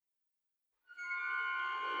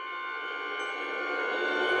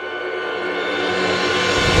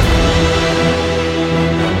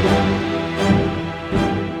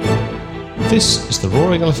This is the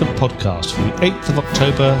Roaring Elephant Podcast for the 8th of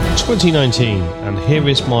October 2019, and here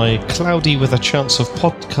is my Cloudy with a Chance of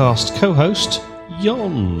Podcast co-host,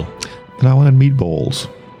 Jon. And I wanted meatballs.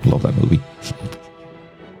 Love that movie.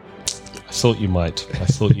 I thought you might.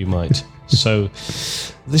 So,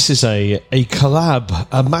 this is a collab,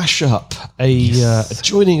 a mashup, a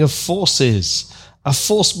joining of forces, a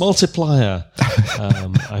force multiplier.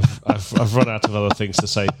 I've run out of other things to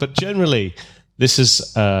say, but generally, this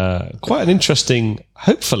is quite an interesting,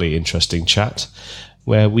 hopefully interesting chat,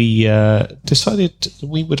 where we decided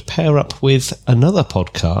we would pair up with another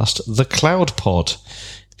podcast, The Cloud Pod.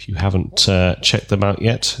 If you haven't checked them out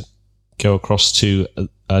yet, go across to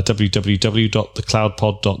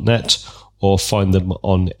www.thecloudpod.net or find them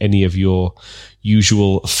on any of your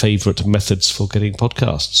usual favourite methods for getting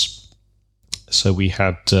podcasts. So we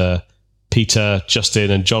had Peter, Justin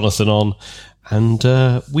and Jonathan on, and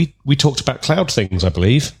we talked about cloud things, I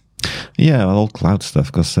believe. Yeah, all cloud stuff,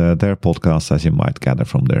 because their podcast, as you might gather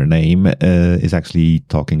from their name, is actually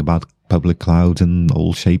talking about public clouds in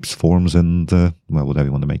all shapes, forms, and whatever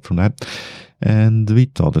you want to make from that. And we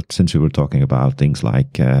thought that since we were talking about things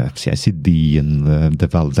like CI/CD and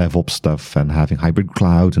DevOps stuff and having hybrid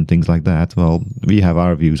clouds and things like that, well, we have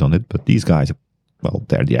our views on it, but these guys, well,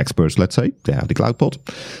 they're the experts, let's say. They have the cloud pod.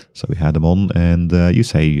 So we had them on, and you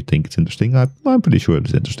say you think it's interesting. I'm pretty sure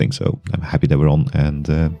it's interesting, so I'm happy they were on, and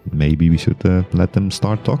maybe we should let them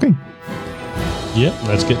start talking. Yeah,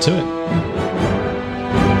 let's get to it.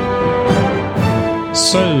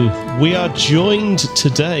 So, we are joined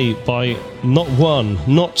today by not one,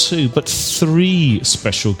 not two, but three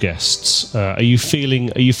special guests. Are you feeling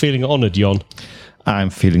honoured, Jon? I'm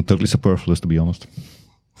feeling totally superfluous, to be honest.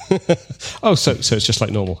 Oh, so it's just like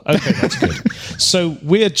normal. Okay, that's good. So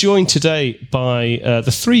we are joined today by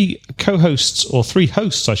the three co-hosts, or three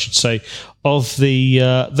hosts, I should say, of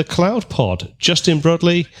the Cloud Pod: Justin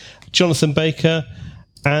Broadley, Jonathan Baker,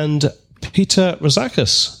 and Peter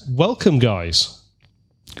Razakis. Welcome, guys.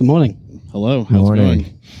 Good morning. Hello. How's it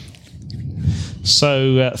going?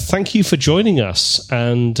 So thank you for joining us,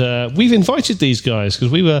 and we've invited these guys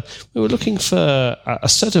because we were looking for a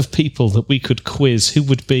set of people that we could quiz who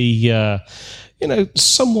would be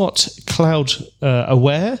somewhat cloud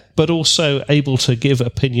aware, but also able to give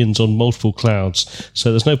opinions on multiple clouds. So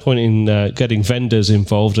there's no point in getting vendors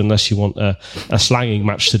involved unless you want a slanging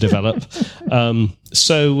match to develop.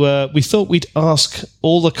 So we thought we'd ask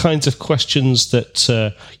all the kinds of questions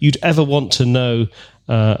that you'd ever want to know,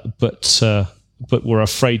 but were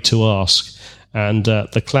afraid to ask. And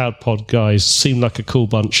the Cloud Pod guys seem like a cool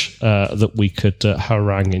bunch that we could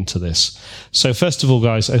harangue into this. So first of all,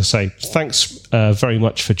 guys, as I say, thanks very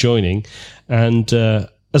much for joining. And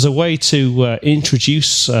as a way to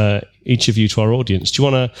introduce each of you to our audience, do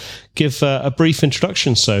you want to give a brief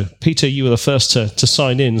introduction? So, Peter, you were the first to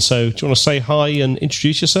sign in. So do you want to say hi and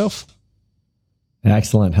introduce yourself?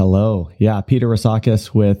 Excellent. Hello. Yeah, Peter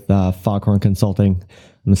Razakis with Foghorn Consulting.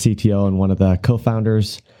 I'm the CTO and one of the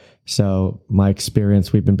co-founders. So my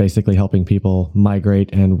experience, we've been basically helping people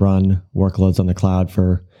migrate and run workloads on the cloud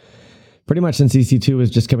for pretty much since EC2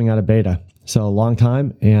 was just coming out of beta. So a long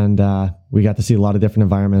time, and we got to see a lot of different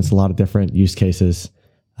environments, a lot of different use cases.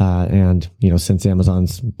 And since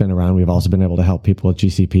Amazon's been around, we've also been able to help people with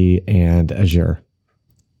GCP and Azure.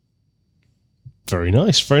 Very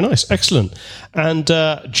nice. Very nice. Excellent. And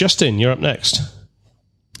Justin, you're up next.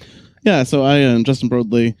 Yeah, so I am Justin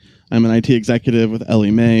Broadley. I'm an IT executive with Ellie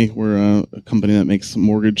Mae. We're a company that makes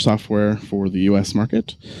mortgage software for the U.S.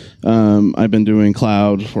 market. I've been doing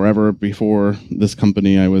cloud forever. Before this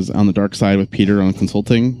company, I was on the dark side with Peter on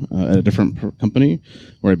consulting at a different company,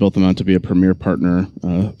 where I built them out to be a premier partner,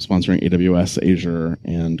 sponsoring AWS, Azure,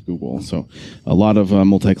 and Google. So a lot of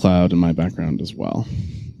multi-cloud in my background as well.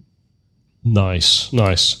 Nice.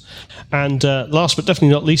 And last but definitely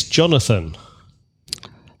not least, Jonathan.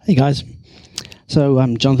 Hey, guys. So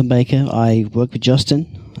I'm Jonathan Baker. I work with Justin.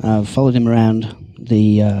 I've followed him around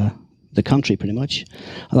the country pretty much.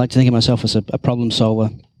 I like to think of myself as a problem solver.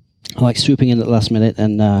 I like swooping in at the last minute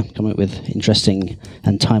and coming up with interesting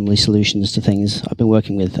and timely solutions to things. I've been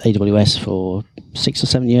working with AWS for 6 or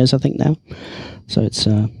 7 years, I think now. So it's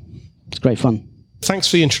great fun. Thanks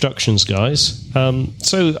for the introductions, guys.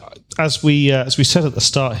 So as we said at the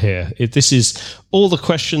start here, this is all the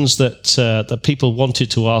questions that people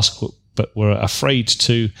wanted to ask but were afraid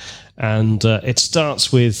to, and it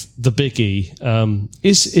starts with the biggie.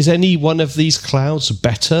 Is any one of these clouds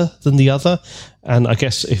better than the other? And I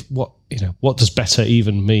guess what does better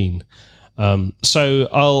even mean? So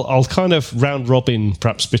I'll kind of round robin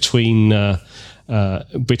perhaps between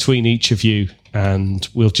between each of you, and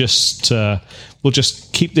we'll just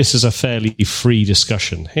keep this as a fairly free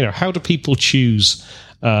discussion. How do people choose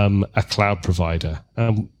a cloud provider?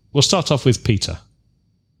 We'll start off with Peter.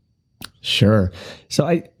 Sure.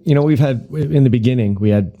 So we've had in the beginning,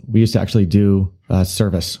 we used to actually do a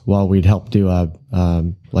service while we'd help do a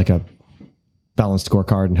balanced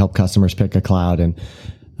scorecard and help customers pick a cloud. And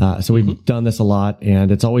so we've done this a lot,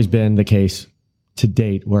 and it's always been the case to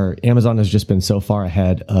date where Amazon has just been so far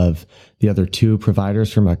ahead of the other two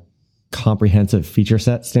providers from a comprehensive feature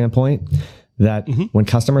set standpoint that when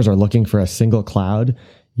customers are looking for a single cloud,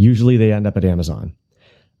 usually they end up at Amazon.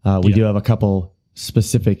 We do have a couple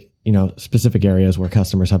specific areas where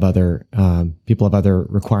customers have other, people have other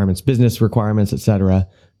requirements, business requirements, et cetera,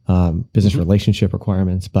 business relationship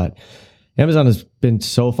requirements. But Amazon has been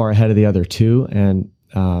so far ahead of the other two, and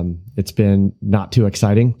it's been not too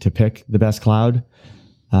exciting to pick the best cloud.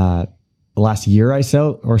 The last year or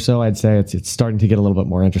so, I'd say it's starting to get a little bit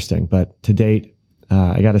more interesting. But to date,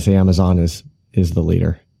 I got to say Amazon is the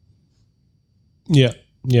leader. Yeah.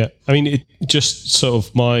 I mean, it just sort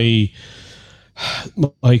of my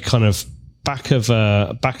kind of back of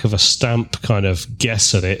a stamp kind of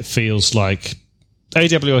guess at it feels like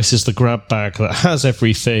AWS is the grab bag that has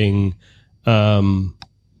everything,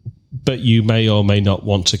 but you may or may not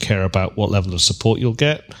want to care about what level of support you'll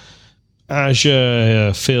get.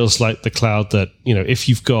 Azure feels like the cloud that, if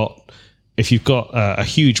you've got a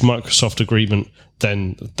huge Microsoft agreement,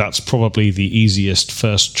 then that's probably the easiest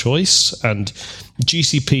first choice. And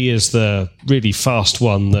GCP is the really fast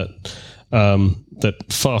one that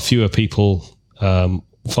far fewer people,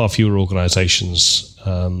 far fewer organizations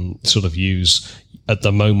sort of use at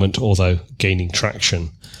the moment, although gaining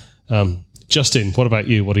traction. Justin, what about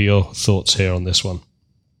you? What are your thoughts here on this one?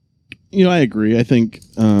 I agree. I think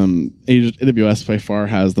AWS by far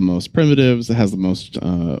has the most primitives. It has the most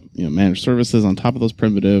managed services on top of those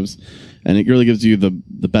primitives, and it really gives you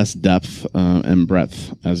the best depth and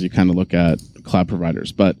breadth as you kind of look at cloud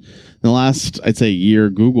providers. But in the last, I'd say, year,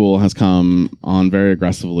 Google has come on very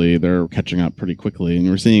aggressively. They're catching up pretty quickly, and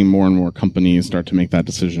we're seeing more and more companies start to make that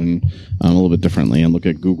decision a little bit differently and look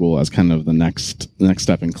at Google as kind of the next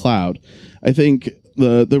step in cloud. I think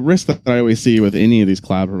the risk that I always see with any of these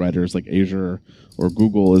cloud providers like Azure or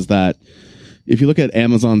Google is that if you look at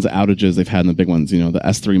Amazon's outages they've had in the big ones, the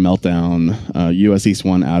S3 meltdown, US East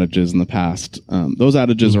 1 outages in the past, those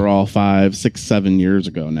outages are all 5, 6, 7 years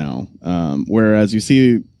ago now. Whereas you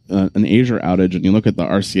see an Azure outage and you look at the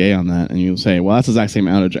RCA on that and you say, well, that's the exact same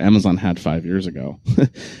outage Amazon had 5 years ago.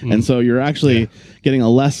 And so you're actually getting a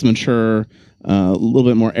less mature, a little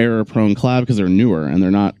bit more error-prone cloud because they're newer and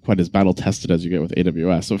they're not quite as battle-tested as you get with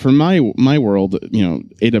AWS. So for my world,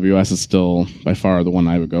 AWS is still by far the one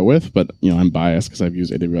I would go with, but I'm biased because I've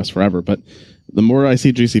used AWS forever. But the more I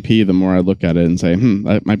see GCP, the more I look at it and say,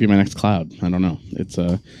 that might be my next cloud. I don't know. It's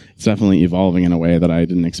definitely evolving in a way that I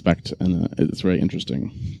didn't expect, and it's very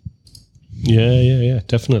interesting. Yeah,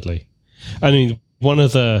 definitely. I mean, one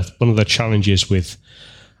of the challenges with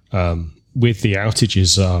the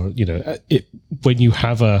outages are, when you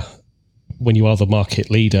are the market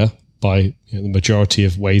leader by the majority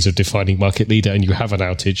of ways of defining market leader, and you have an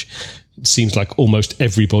outage, it seems like almost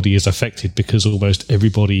everybody is affected because almost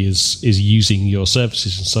everybody is using your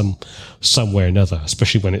services in some way or another,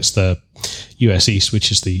 especially when it's the US East,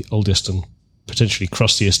 which is the oldest and potentially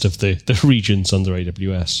crustiest of the regions under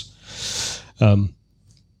AWS.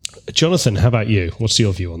 Jonathan, how about you? What's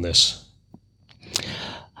your view on this?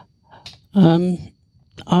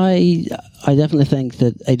 I definitely think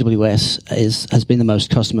that AWS has been the most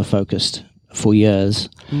customer focused for years,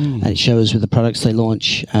 and it shows with the products they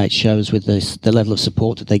launch. It shows with the level of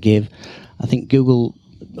support that they give. I think Google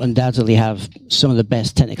undoubtedly have some of the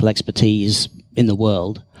best technical expertise in the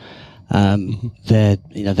world. Their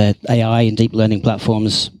AI and deep learning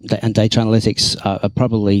platforms and data analytics are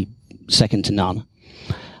probably second to none.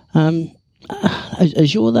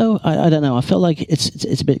 Azure, though, I don't know. I feel like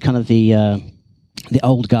it's a bit kind of the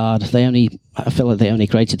old guard. I feel like they only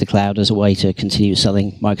created the cloud as a way to continue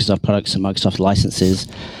selling Microsoft products and Microsoft licenses.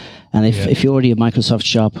 And if you're already a Microsoft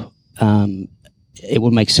shop, it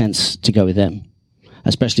would make sense to go with them,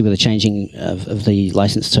 especially with the changing of the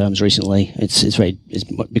license terms recently.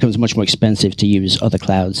 It becomes much more expensive to use other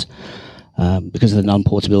clouds because of the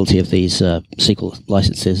non-portability of these SQL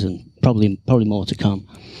licenses, and probably more to come.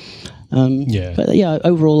 But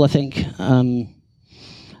overall, I think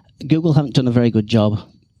Google haven't done a very good job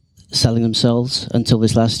selling themselves until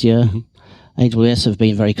this last year. AWS have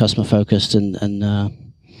been very customer focused, and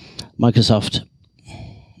Microsoft,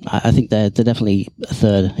 I think they're definitely a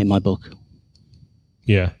third in my book.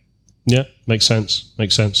 Yeah, Yeah, makes sense.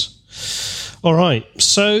 Makes sense. All right.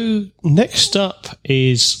 So next up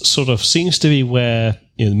is sort of seems to be where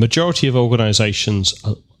the majority of organizations,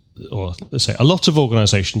 or let's say a lot of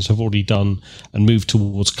organizations, have already done and moved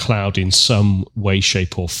towards cloud in some way,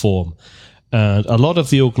 shape, or form. And a lot of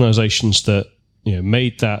the organizations that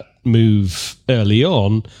made that move early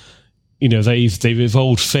on, they've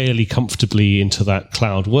evolved fairly comfortably into that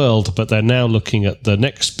cloud world, but they're now looking at the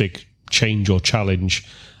next big change or challenge,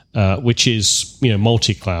 which is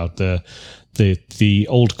multi-cloud. The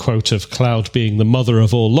old quote of cloud being the mother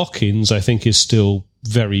of all lock-ins, I think, is still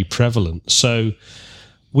very prevalent. So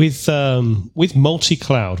with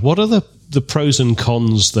multi-cloud, what are the pros and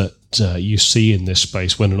cons that you see in this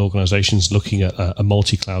space when an organization is looking at a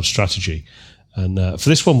multi-cloud strategy? And for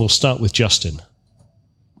this one, we'll start with Justin.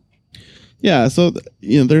 Yeah, so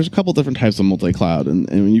there's a couple different types of multi-cloud, and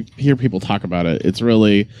when you hear people talk about it, it's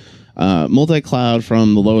really multi-cloud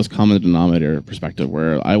from the lowest common denominator perspective,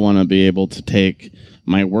 where I want to be able to take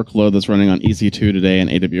my workload that's running on EC2 today in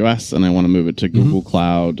AWS, and I want to move it to Google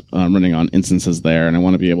Cloud, running on instances there, and I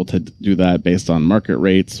want to be able to do that based on market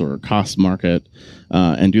rates or cost market,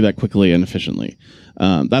 and do that quickly and efficiently.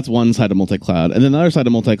 That's one side of multi-cloud. And then the other side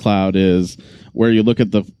of multi-cloud is where you look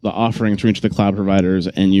at the offerings from each of the cloud providers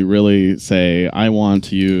and you really say, I want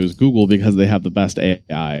to use Google because they have the best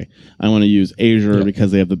AI. I want to use Azure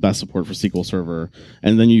because they have the best support for SQL Server.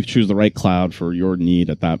 And then you choose the right cloud for your need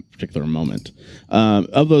at that particular moment.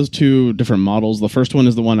 Of those two different models, the first one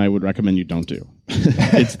is the one I would recommend you don't do.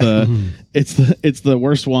 It's the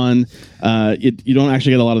worst one. You don't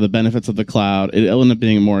actually get a lot of the benefits of the cloud. It'll end up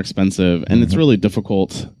being more expensive, and it's really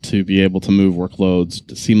difficult to be able to move workloads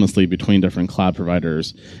seamlessly between different cloud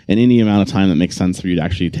providers in any amount of time that makes sense for you to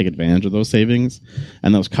actually take advantage of those savings,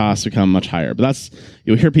 and those costs become much higher. But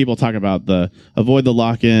you'll hear people talk about the avoid the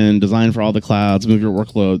lock-in, design for all the clouds, move your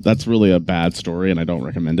workload. That's really a bad story, and I don't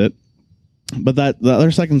recommend it. But the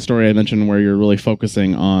other second story I mentioned, where you're really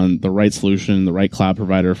focusing on the right solution, the right cloud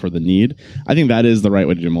provider for the need, I think that is the right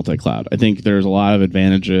way to do multi-cloud. I think there's a lot of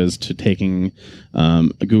advantages to taking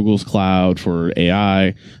Google's cloud for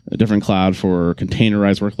AI, a different cloud for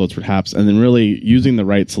containerized workloads perhaps, and then really using the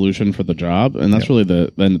right solution for the job. And that's really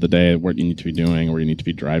the end of the day what you need to be doing, where you need to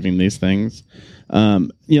be driving these things.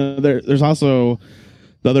 There's also...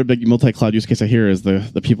 The other big multi-cloud use case I hear is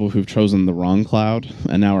the people who've chosen the wrong cloud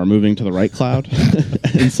and now are moving to the right cloud.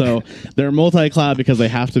 And so they're multi-cloud because they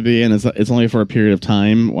have to be, and it's only for a period of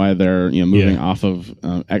time while they're moving off of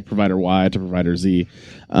provider Y to provider Z.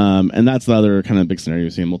 And that's the other kind of big scenario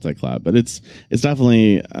you see in multi-cloud. But it's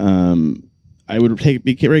definitely I would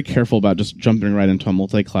be very careful about just jumping right into a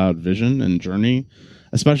multi-cloud vision and journey,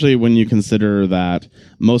 especially when you consider that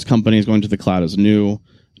most companies going to the cloud is new.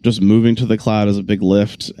 Just moving to the cloud is a big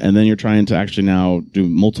lift, and then you're trying to actually now do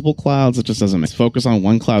multiple clouds. It just doesn't make sense. Focus on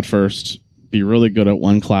one cloud first, be really good at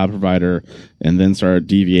one cloud provider, and then start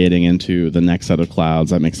deviating into the next set of clouds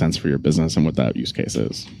that make sense for your business and what that use case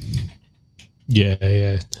is.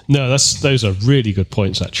 Yeah. No, those are really good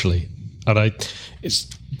points, actually. And it's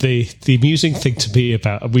the amusing thing to me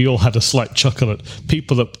about, we all had a slight chuckle at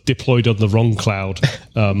people that deployed on the wrong cloud.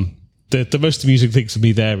 The most amusing thing to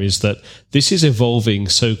me there is that this is evolving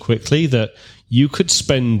so quickly that you could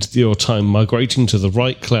spend your time migrating to the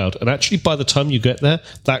right cloud, and actually by the time you get there,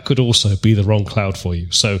 that could also be the wrong cloud for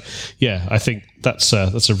you. So, yeah, I think that's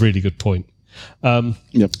a really good point.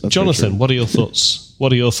 Jonathan, what are your thoughts?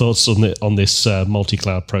 What are your thoughts on this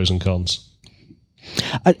multi-cloud pros and cons?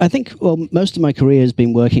 I think, most of my career has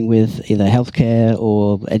been working with either healthcare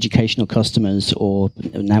or educational customers, or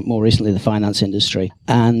now more recently the finance industry.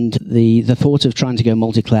 And the thought of trying to go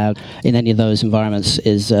multi-cloud in any of those environments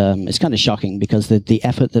is kind of shocking, because the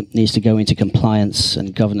effort that needs to go into compliance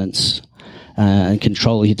and governance and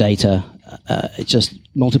control your data, just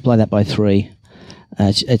multiply that by 3.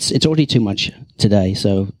 It's already too much today.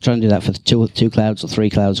 So trying to do that for two clouds or 3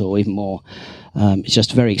 clouds or even more, it's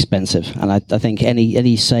just very expensive. And I think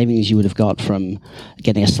any savings you would have got from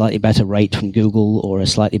getting a slightly better rate from Google or a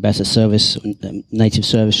slightly better service, native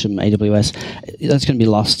service from AWS, that's going to be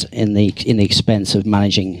lost in the expense of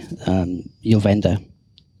managing your vendor.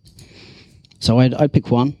 So I'd pick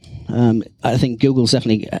one. I think Google's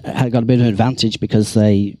definitely got a bit of an advantage because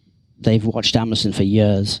they've watched Amazon for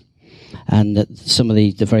years. And that some of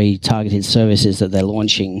the very targeted services that they're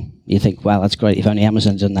launching, you think, wow, that's great. If only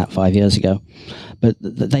Amazon had done that 5 years ago. But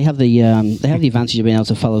they have the advantage of being able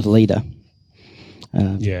to follow the leader.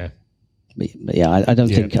 But yeah, I don't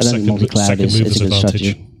think multi-cloud is a good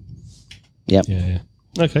strategy. Yep. Yeah.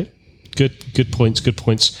 Okay. Good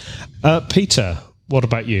points. Peter, what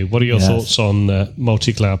about you? What are your thoughts on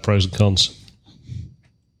multi-cloud pros and cons?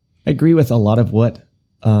 agree with a lot of what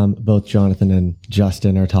both Jonathan and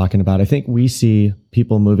Justin are talking about. I think we see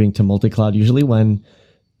people moving to multi-cloud usually when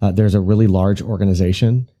there's a really large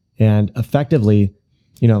organization, and effectively,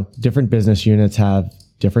 different business units have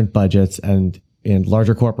different budgets, and in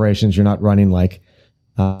larger corporations, you're not running like,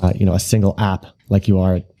 a single app like you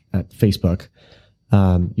are at Facebook.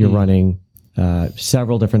 You're running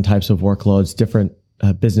several different types of workloads, different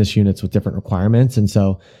business units with different requirements. And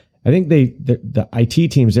so I think the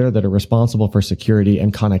IT teams there that are responsible for security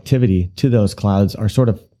and connectivity to those clouds are sort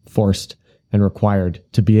of forced and required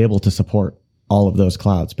to be able to support all of those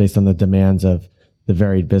clouds based on the demands of the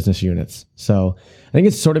varied business units. So I think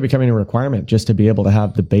it's sort of becoming a requirement just to be able to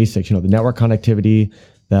have the basics, the network connectivity,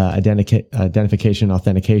 the identification,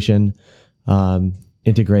 authentication,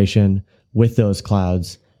 integration with those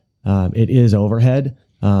clouds. It is overhead,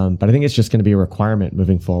 but I think it's just going to be a requirement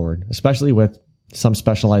moving forward, especially with some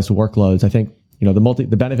specialized workloads. I think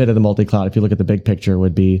the benefit of the multi-cloud, if you look at the big picture,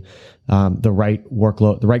 would be the right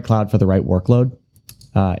workload, the right cloud for the right workload,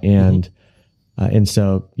 and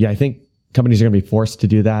so I think companies are going to be forced to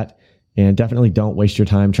do that, and definitely don't waste your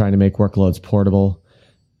time trying to make workloads portable,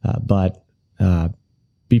 but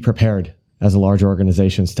be prepared as a large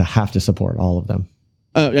organizations to have to support all of them.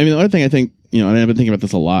 The other thing I think, and I've been thinking about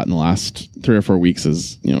this a lot in the last 3 or 4 weeks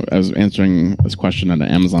is, I was answering this question at an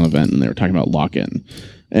Amazon event and they were talking about lock-in.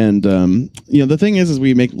 And, the thing is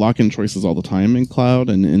we make lock-in choices all the time in cloud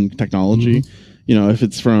and in technology. If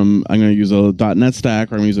it's from, I'm going to use a .NET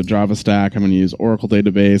stack, or I'm going to use a Java stack, I'm going to use Oracle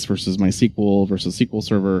database versus MySQL versus SQL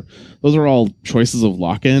Server. Those are all choices of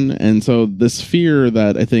lock-in. And so this fear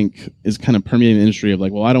that I think is kind of permeating the industry of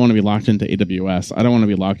like, well, I don't want to be locked into AWS. I don't want to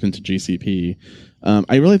be locked into GCP.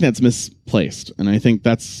 I really think that's misplaced. And I think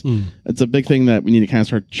it's a big thing that we need to kind of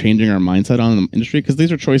start changing our mindset on in the industry, because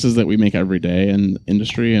these are choices that we make every day in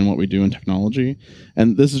industry and what we do in technology.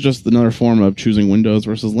 And this is just another form of choosing Windows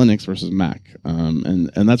versus Linux versus Mac.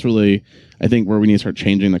 And that's really, I think, where we need to start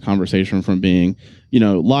changing the conversation from being,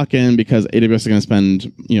 lock in because AWS is going to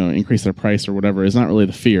spend, increase their price or whatever is not really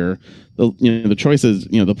the fear. The choice is,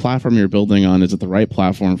 the platform you're building on, is it the right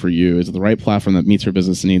platform for you? Is it the right platform that meets your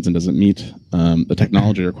business needs and doesn't meet the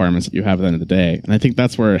technology requirements that you have at the end of the day? And I think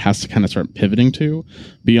that's where it has to kind of start pivoting to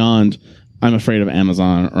beyond, I'm afraid of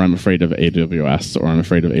Amazon, or I'm afraid of AWS, or I'm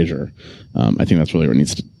afraid of Azure. I think that's really what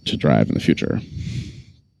needs to drive in the future.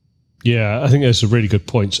 Yeah, I think those are really good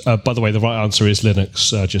points. By the way, the right answer is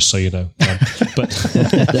Linux, just so you know.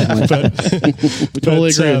 We totally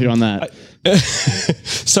agree with you on that.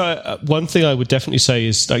 So one thing I would definitely say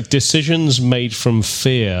is like decisions made from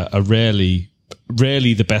fear are rarely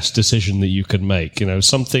the best decision that you can make.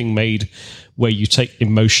 Something made where you take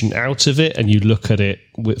emotion out of it and you look at it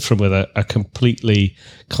from a completely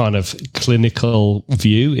kind of clinical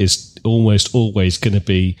view is almost always going to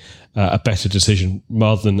be a better decision,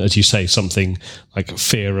 rather than, as you say, something like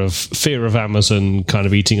fear of Amazon kind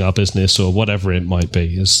of eating our business or whatever it might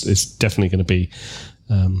be. It's definitely going to be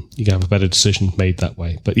you can have a better decision made that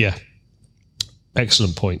way. But yeah,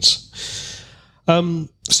 excellent points.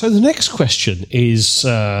 So the next question is,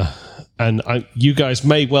 and you guys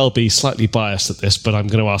may well be slightly biased at this, but I'm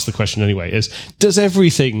going to ask the question anyway, is, does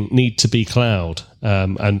everything need to be cloud?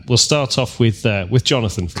 And we'll start off with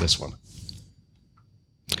Jonathan for this one.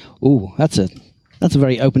 Ooh, that's a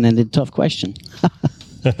very open-ended, tough question.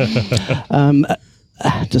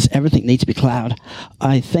 Does everything need to be cloud?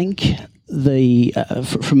 I think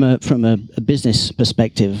from a business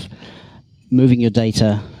perspective, moving your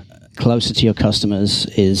data closer to your customers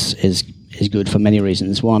is good for many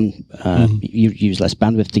reasons. One, you use less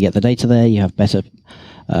bandwidth to get the data there. You have better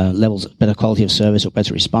levels, better quality of service, or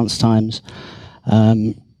better response times.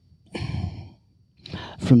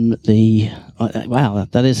 From the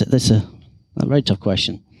that's a very tough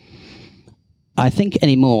question. I think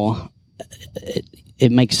anymore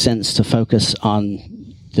it makes sense to focus on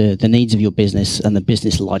the needs of your business and the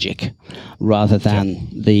business logic, rather than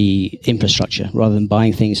the infrastructure, rather than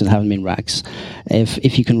buying things and having them in racks.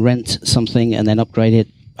 If you can rent something and then upgrade it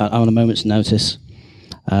on a moment's notice,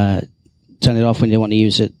 turn it off when you don't want to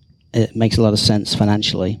use it, it makes a lot of sense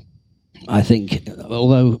financially. I think,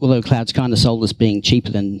 although cloud's kind of sold as being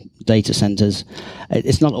cheaper than data centers,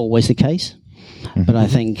 it's not always the case. Mm-hmm. But I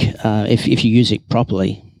think if you use it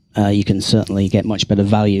properly, you can certainly get much better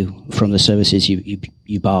value from the services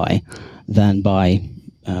you buy than by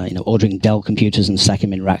ordering Dell computers and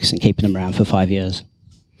stacking them in racks and keeping them around for 5 years.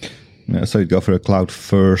 Yeah, so you'd go for a cloud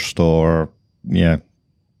first, or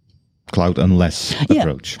cloud unless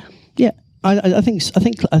approach. Yeah, I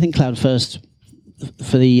think cloud first.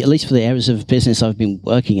 At least for the areas of business I've been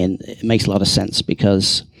working in, it makes a lot of sense,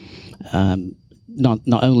 because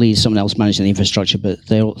not only is someone else managing the infrastructure, but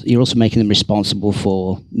you're also making them responsible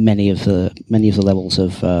for many of the levels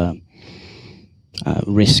of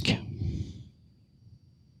risk.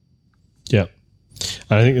 Yeah.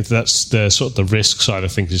 And I think that's the sort of the risk side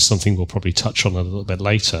of things is something we'll probably touch on a little bit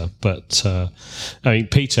later. But I mean,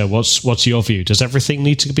 Peter, what's your view? Does everything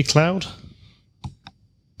need to be cloud?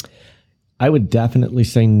 I would definitely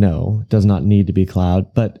say no, it does not need to be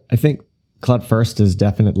cloud. But I think cloud first is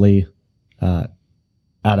definitely at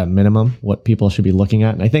a minimum what people should be looking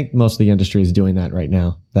at. And I think most of the industry is doing that right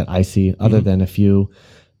now that I see, other than a few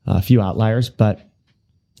outliers. But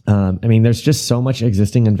I mean, there's just so much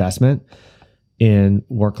existing investment in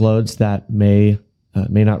workloads that may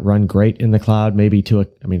not run great in the cloud. Maybe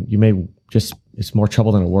you may just, it's more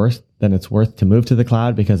trouble than it's worth to move to the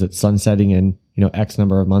cloud because it's sunsetting in, X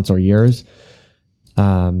number of months or years.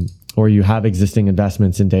 Or you have existing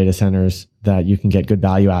investments in data centers that you can get good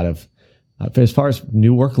value out of. As far as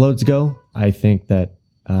new workloads go, I think that,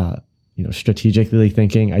 strategically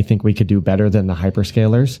thinking, I think we could do better than the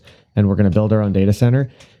hyperscalers, and we're going to build our own data center.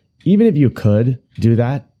 Even if you could do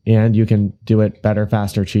that and you can do it better,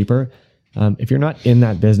 faster, cheaper, if you're not in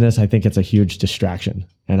that business, I think it's a huge distraction.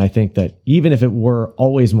 And I think that even if it were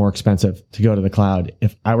always more expensive to go to the cloud,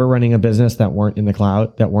 if I were running a business that weren't in the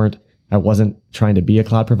cloud, I wasn't trying to be a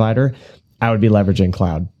cloud provider, I would be leveraging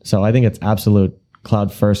cloud. So I think it's absolute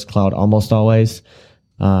cloud first, cloud almost always.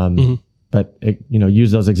 But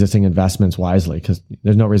use those existing investments wisely because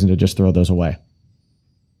there's no reason to just throw those away.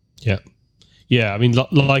 Yeah. Yeah. I mean,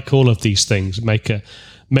 like all of these things, make a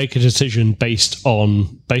decision based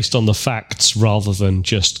on the facts rather than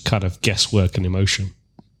just kind of guesswork and emotion.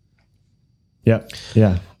 Yeah.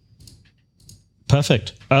 Yeah.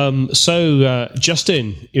 Perfect. So,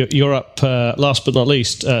 Justin, you're up last but not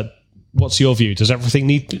least. What's your view? Does everything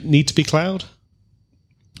need to be cloud?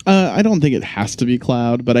 I don't think it has to be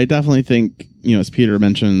cloud, but I definitely think, as Peter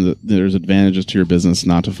mentioned, that there's advantages to your business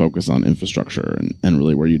not to focus on infrastructure and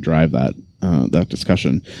really where you drive that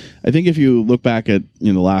discussion. I think if you look back at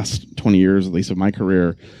the last 20 years, at least of my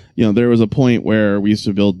career, there was a point where we used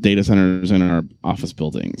to build data centers in our office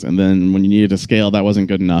buildings, and then when you needed to scale, that wasn't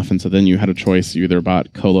good enough, and so then you had a choice: you either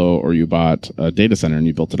bought colo or you bought a data center and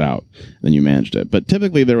you built it out, then you managed it. But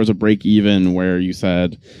typically, there was a break even where you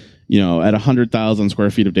said, at 100,000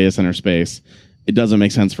 square feet of data center space, it doesn't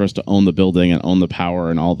make sense for us to own the building and own the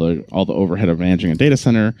power and all the overhead of managing a data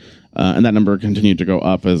center. And that number continued to go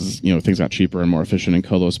up as things got cheaper and more efficient in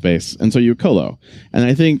colo space. And so you colo. And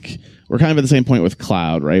I think we're kind of at the same point with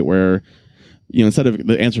cloud, right? Where instead of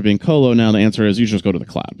the answer being colo, now the answer is you just go to the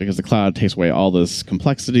cloud because the cloud takes away all this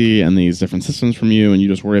complexity and these different systems from you, and you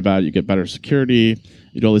just worry about it. You get better security,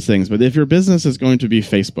 you do all these things. But if your business is going to be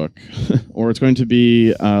Facebook or it's going to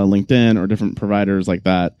be LinkedIn or different providers like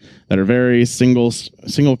that are very single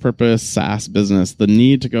purpose SaaS business, the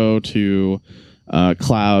need to go to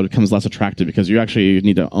cloud becomes less attractive because you actually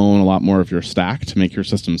need to own a lot more of your stack to make your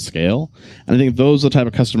system scale. And I think those are the type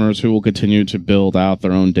of customers who will continue to build out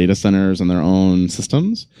their own data centers and their own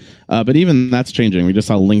systems. But even that's changing. We just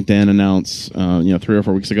saw LinkedIn announce, 3 or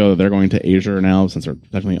 4 weeks ago that they're going to Azure now, since they're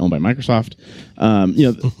definitely owned by Microsoft.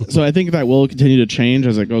 So I think that will continue to change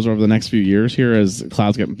as it goes over the next few years here as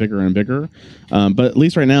clouds get bigger and bigger. But at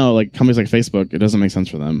least right now, like companies like Facebook, it doesn't make sense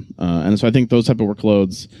for them. And so I think those type of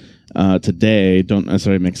workloads today don't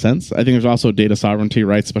necessarily make sense. I think there's also data sovereignty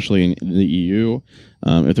rights, especially in the EU.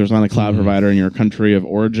 If there's not a cloud provider in your country of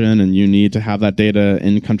origin and you need to have that data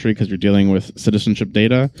in country because you're dealing with citizenship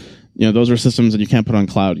data, those are systems that you can't put on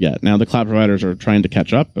cloud yet. Now the cloud providers are trying to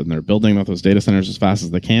catch up and they're building out those data centers as fast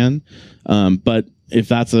as they can. But if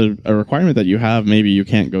that's a requirement that you have, maybe you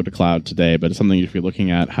can't go to cloud today, but it's something you should be looking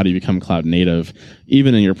at. How do you become cloud native,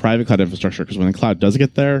 even in your private cloud infrastructure? Because when the cloud does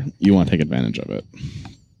get there, you want to take advantage of it.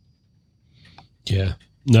 Yeah,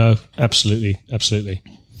 no, absolutely.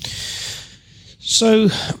 So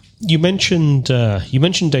you mentioned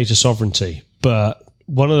data sovereignty, but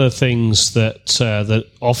one of the things that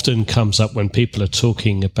often comes up when people are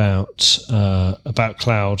talking about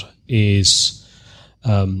cloud is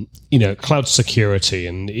cloud security,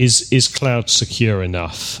 and is cloud secure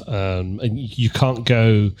enough? And you can't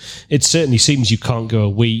go. It certainly seems you can't go a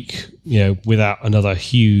week without another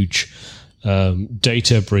huge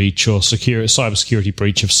data breach or cybersecurity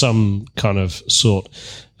breach of some kind of sort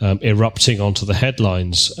erupting onto the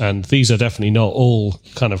headlines. And these are definitely not all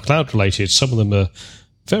kind of cloud related. Some of them are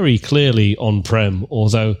very clearly on-prem,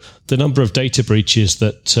 although the number of data breaches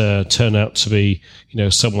that turn out to be,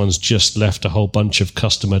 someone's just left a whole bunch of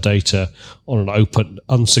customer data on an open,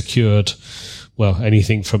 unsecured,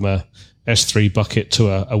 anything from a S3 bucket to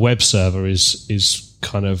a web server is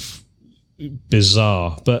kind of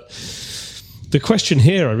bizarre. But the question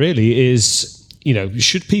here really is,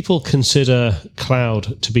 should people consider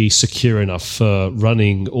cloud to be secure enough for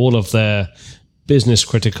running all of their business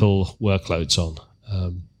critical workloads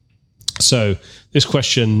on? So this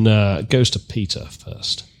question goes to Peter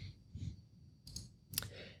first.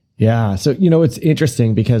 Yeah. So, it's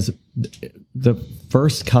interesting because the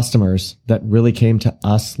first customers that really came to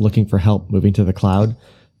us looking for help moving to the cloud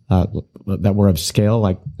that were of scale,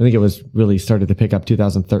 like I think it was really started to pick up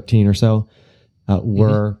 2013 or so,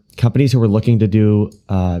 were companies who were looking to do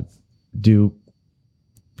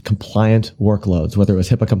compliant workloads, whether it was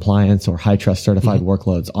HIPAA compliance or high trust certified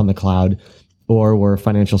workloads on the cloud, or were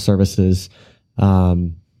financial services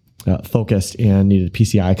focused and needed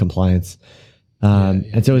PCI compliance.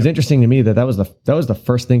 And so it was interesting to me that was the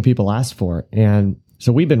first thing people asked for. And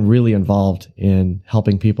so we've been really involved in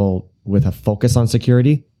helping people with a focus on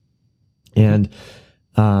security. And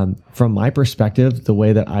from my perspective, the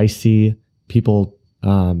way that I see people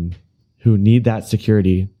who need that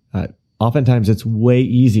security, oftentimes it's way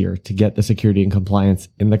easier to get the security and compliance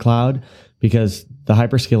in the cloud because the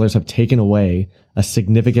hyperscalers have taken away a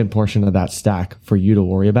significant portion of that stack for you to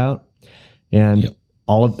worry about. And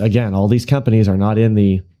all these companies are not in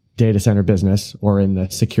the data center business or in the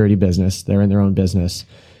security business. They're in their own business.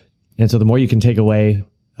 And so the more you can take away,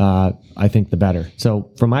 I think the better.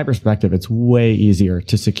 So from my perspective, it's way easier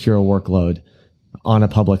to secure a workload on a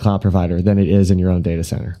public cloud provider than it is in your own data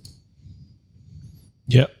center.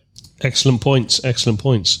 Yep. Excellent points.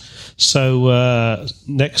 So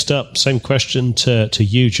next up, same question to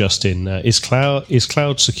you, Justin. Is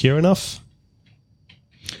cloud secure enough?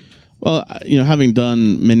 Well, having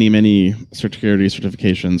done many security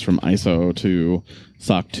certifications from ISO to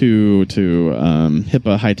SOC 2 to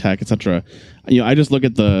HIPAA, high tech, etc., I just look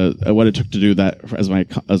at what it took to do that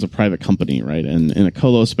as a private company, right? And in a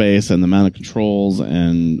colo space, and the amount of controls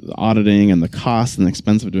and auditing and the cost and the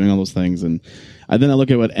expense of doing all those things, and then I look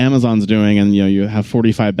at what Amazon's doing, and you have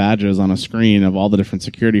 45 badges on a screen of all the different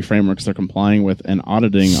security frameworks they're complying with and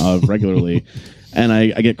auditing of regularly. And I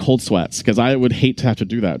get cold sweats because I would hate to have to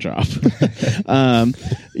do that job. At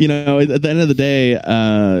the end of the day,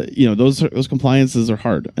 those compliances are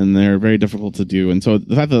hard and they're very difficult to do. And so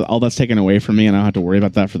the fact that all that's taken away from me and I don't have to worry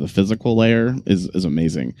about that for the physical layer is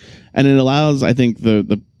amazing. And it allows, I think,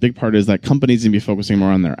 the big part is that companies need to be focusing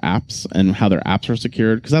more on their apps and how their apps are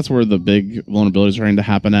secured, because that's where the big vulnerabilities are starting to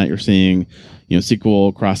happen at. You're seeing,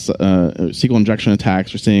 SQL injection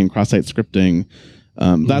attacks. You're seeing cross-site scripting.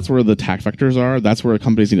 That's where the attack vectors are. That's where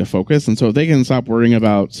companies need to focus. And so if they can stop worrying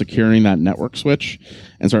about securing that network switch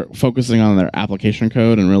and start focusing on their application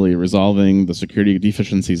code and really resolving the security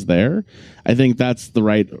deficiencies there, I think that's the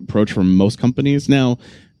right approach for most companies. Now,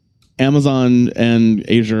 Amazon and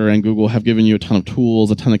Azure and Google have given you a ton of tools,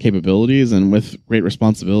 a ton of capabilities, and with great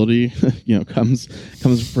responsibility, comes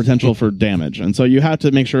potential for damage. And so you have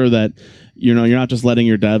to make sure that you're not just letting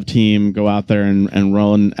your dev team go out there and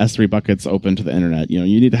run S3 buckets open to the internet. You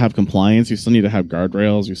need to have compliance. You still need to have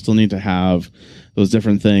guardrails. You still need to have those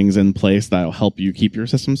different things in place that will help you keep your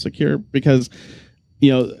system secure, because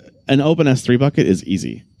an open S3 bucket is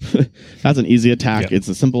easy. That's an easy attack. Yeah. It's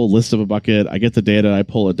a simple list of a bucket. I get the data, I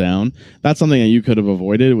pull it down. That's something that you could have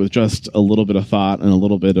avoided with just a little bit of thought and a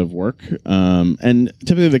little bit of work. And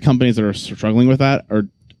typically the companies that are struggling with that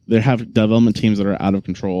they have development teams that are out of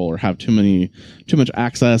control or have too much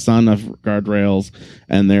access, not enough guardrails,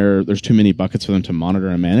 and there's too many buckets for them to monitor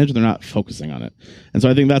and manage. They're not focusing on it. And so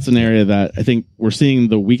I think that's an area that I think we're seeing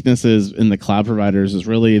the weaknesses in the cloud providers is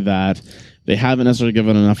really that they haven't necessarily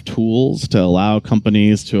given enough tools to allow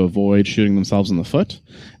companies to avoid shooting themselves in the foot.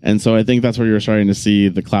 And so I think that's where you're starting to see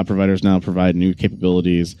the cloud providers now provide new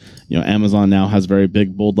capabilities. Amazon now has very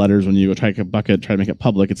big, bold letters when you go try to make it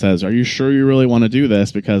public. It says, "Are you sure you really want to do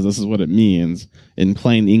this? Because this is what it means," in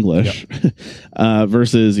plain English,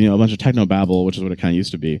 versus, a bunch of technobabble, which is what it kind of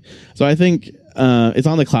used to be. So I think it's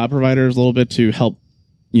on the cloud providers a little bit to help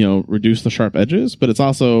reduce the sharp edges, but it's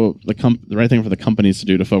also the right thing for the companies to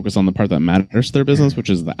do to focus on the part that matters to their business, which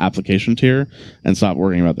is the application tier, and stop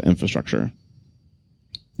worrying about the infrastructure.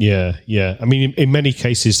 Yeah. I mean, in many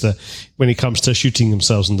cases, when it comes to shooting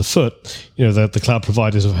themselves in the foot, the cloud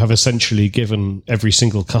providers have essentially given every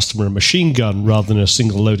single customer a machine gun rather than a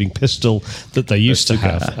single loading pistol that they used to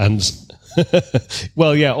have. And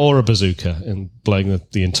or a bazooka and blowing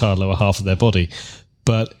the entire lower half of their body.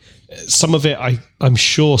 But some of it, I'm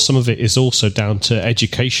sure some of it is also down to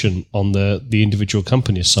education on the individual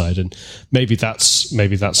company side, and maybe that's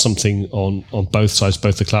something on both sides,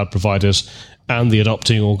 both the cloud providers and the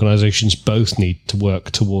adopting organizations both need to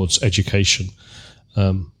work towards education.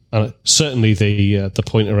 And certainly the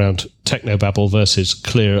point around technobabble versus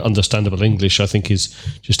clear, understandable English, I think, is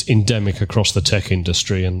just endemic across the tech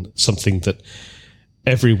industry and something that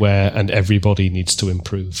everywhere and everybody needs to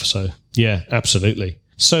improve. So, yeah, absolutely.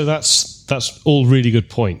 So that's all really good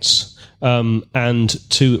points. And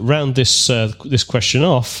to round this question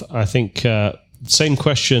off, I think same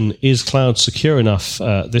question: is cloud secure enough?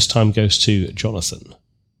 This time goes to Jonathan.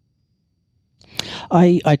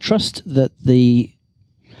 I trust that the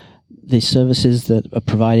services that are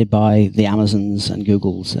provided by the Amazons and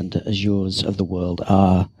Googles and Azures of the world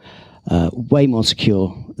are way more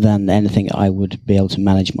secure than anything I would be able to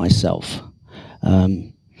manage myself.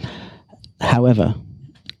 However,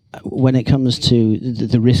 when it comes to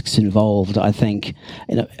the risks involved, I think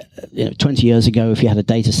 20 years ago, if you had a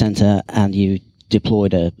data center and you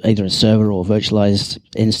deployed either a server or virtualized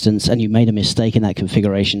instance and you made a mistake in that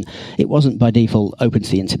configuration, it wasn't by default open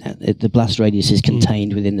to the internet. The blast radius is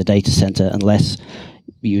contained within the data center unless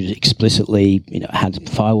you explicitly had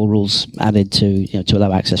firewall rules added to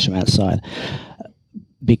allow access from outside.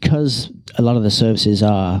 Because a lot of the services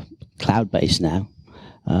are cloud-based now,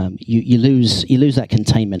 you lose that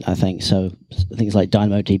containment, I think. So things like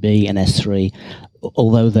DynamoDB and S3,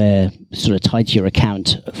 although they're sort of tied to your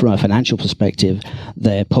account from a financial perspective,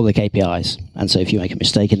 they're public APIs. And so if you make a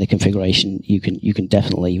mistake in the configuration, you can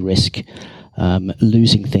definitely risk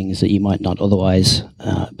losing things that you might not otherwise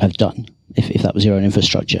have done if that was your own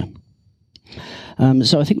infrastructure.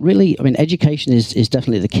 So I think really, education is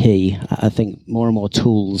definitely the key. I think more and more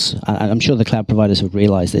tools, I'm sure the cloud providers have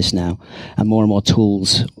realized this now, and more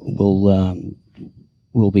tools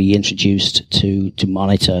will be introduced to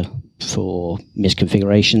monitor for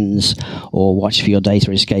misconfigurations or watch for your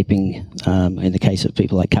data escaping. In the case of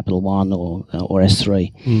people like Capital One or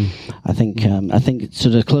S3, I think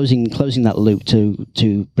sort of closing that loop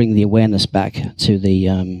to bring the awareness back to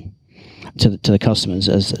the to the customers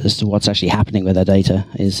as to what's actually happening with their data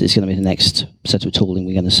is going to be the next set of tooling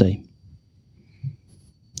we're going to see.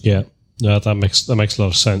 Yeah, no, that makes a lot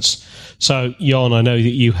of sense. So, Jan, I know that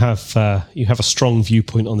you have a strong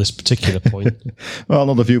viewpoint on this particular point. Well,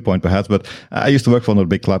 not a viewpoint perhaps, but I used to work for one of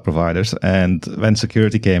the big cloud providers, and when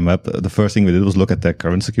security came up, the first thing we did was look at their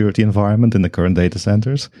current security environment in the current data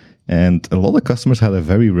centers, and a lot of customers had a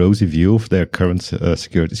very rosy view of their current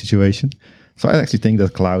security situation. So I actually think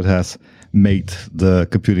that cloud has made the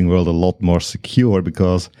computing world a lot more secure,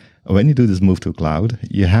 because when you do this move to cloud,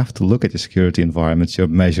 you have to look at your security environments, your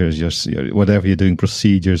measures, your whatever you're doing,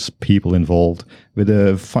 procedures, people involved with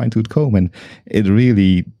a fine-tooth comb. And it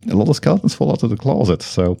really, a lot of skeletons fall out of the closet.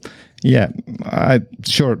 So yeah,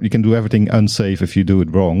 sure, you can do everything unsafe if you do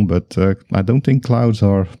it wrong, but I don't think clouds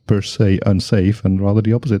are per se unsafe, and rather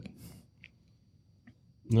the opposite.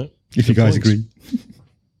 No, if you guys agree.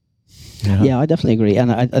 Yeah, I definitely agree.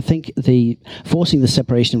 And I think forcing the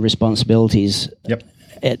separation of responsibilities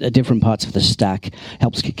at different parts of the stack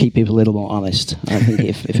helps keep people a little more honest. I think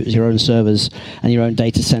if it was your own servers and your own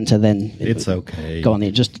data center, then it's okay. Go on,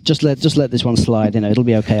 just let this one slide. It'll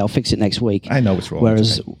be okay. I'll fix it next week. I know it's wrong.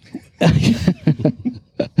 Whereas,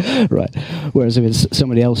 right. Whereas if it's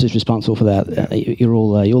somebody else is responsible for that, you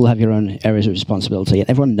all have your own areas of responsibility, and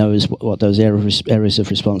everyone knows what those areas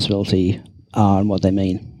of responsibility are and what they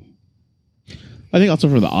mean. I think also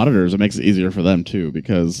for the auditors, it makes it easier for them too,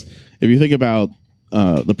 because if you think about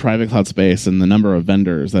the private cloud space and the number of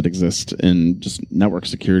vendors that exist in just network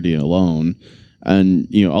security alone,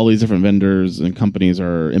 and all these different vendors and companies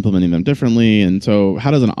are implementing them differently, and so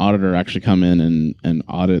how does an auditor actually come in and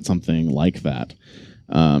audit something like that,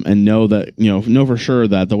 and know for sure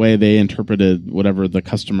that the way they interpreted whatever the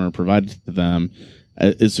customer provided to them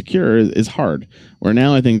is secure is hard. Where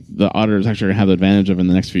now I think the auditors actually going to have the advantage of in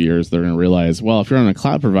the next few years, they're going to realize, well, if you're on a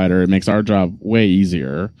cloud provider, it makes our job way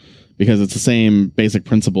easier because it's the same basic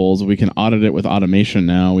principles. We can audit it with automation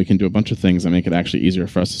now. We can do a bunch of things that make it actually easier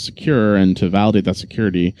for us to secure and to validate that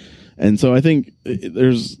security. And so I think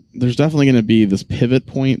there's definitely going to be this pivot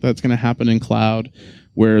point that's going to happen in cloud,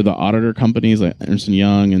 where the auditor companies like Ernst &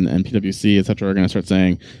 Young and PwC, et cetera, are going to start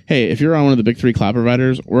saying, hey, if you're on one of the big three cloud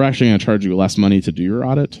providers, we're actually going to charge you less money to do your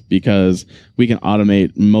audit because we can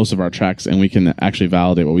automate most of our checks and we can actually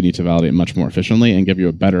validate what we need to validate much more efficiently and give you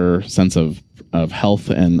a better sense of health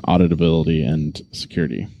and auditability and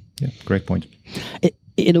security. Yeah, great point.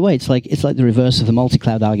 In a way, it's like the reverse of the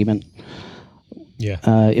multi-cloud argument. Yeah.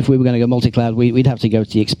 If we were going to go multi-cloud, we'd have to go to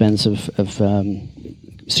the expense of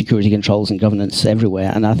security controls and governance everywhere.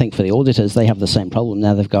 And I think for the auditors, they have the same problem.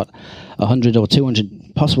 Now they've got 100 or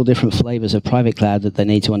 200 possible different flavors of private cloud that they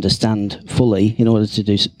need to understand fully in order to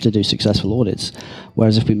do successful audits.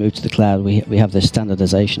 Whereas if we move to the cloud, we have this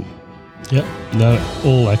standardization. Yep. No,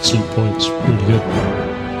 all excellent points. Really good.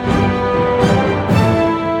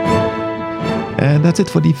 And that's it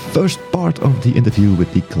for the first part of the interview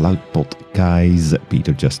with the CloudPod guys.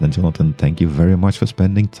 Peter, Justin, and Jonathan, thank you very much for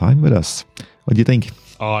spending time with us. What do you think?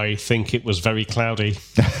 I think it was very cloudy.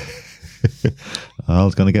 Well,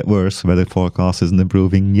 it's going to get worse. Weather forecast isn't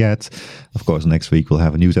improving yet. Of course, next week we'll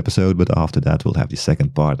have a news episode, but after that we'll have the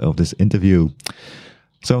second part of this interview.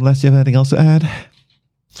 So unless you have anything else to add?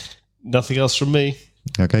 Nothing else from me.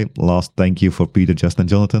 Okay, last thank you for Peter, Justin, and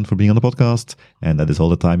Jonathan for being on the podcast. And that is all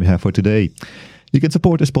the time we have for today. You can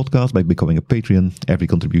support this podcast by becoming a Patreon. Every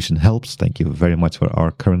contribution helps. Thank you very much for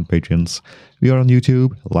our current patrons. We are on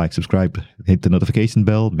YouTube. Like, subscribe, hit the notification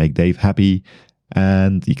bell, make Dave happy.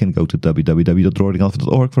 And you can go to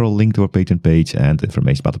www.droidingalpha.org for a link to our Patreon page and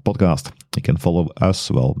information about the podcast. You can follow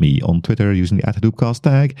us, me, on Twitter using the @Hadoopcast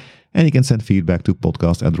tag. And you can send feedback to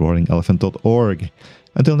podcast@roaringelephant.org.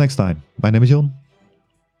 Until next time, my name is Jon.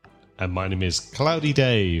 And my name is Cloudy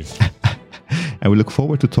Dave. And we look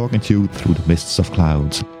forward to talking to you through the mists of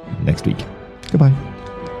clouds next week. Goodbye.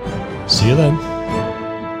 See you then.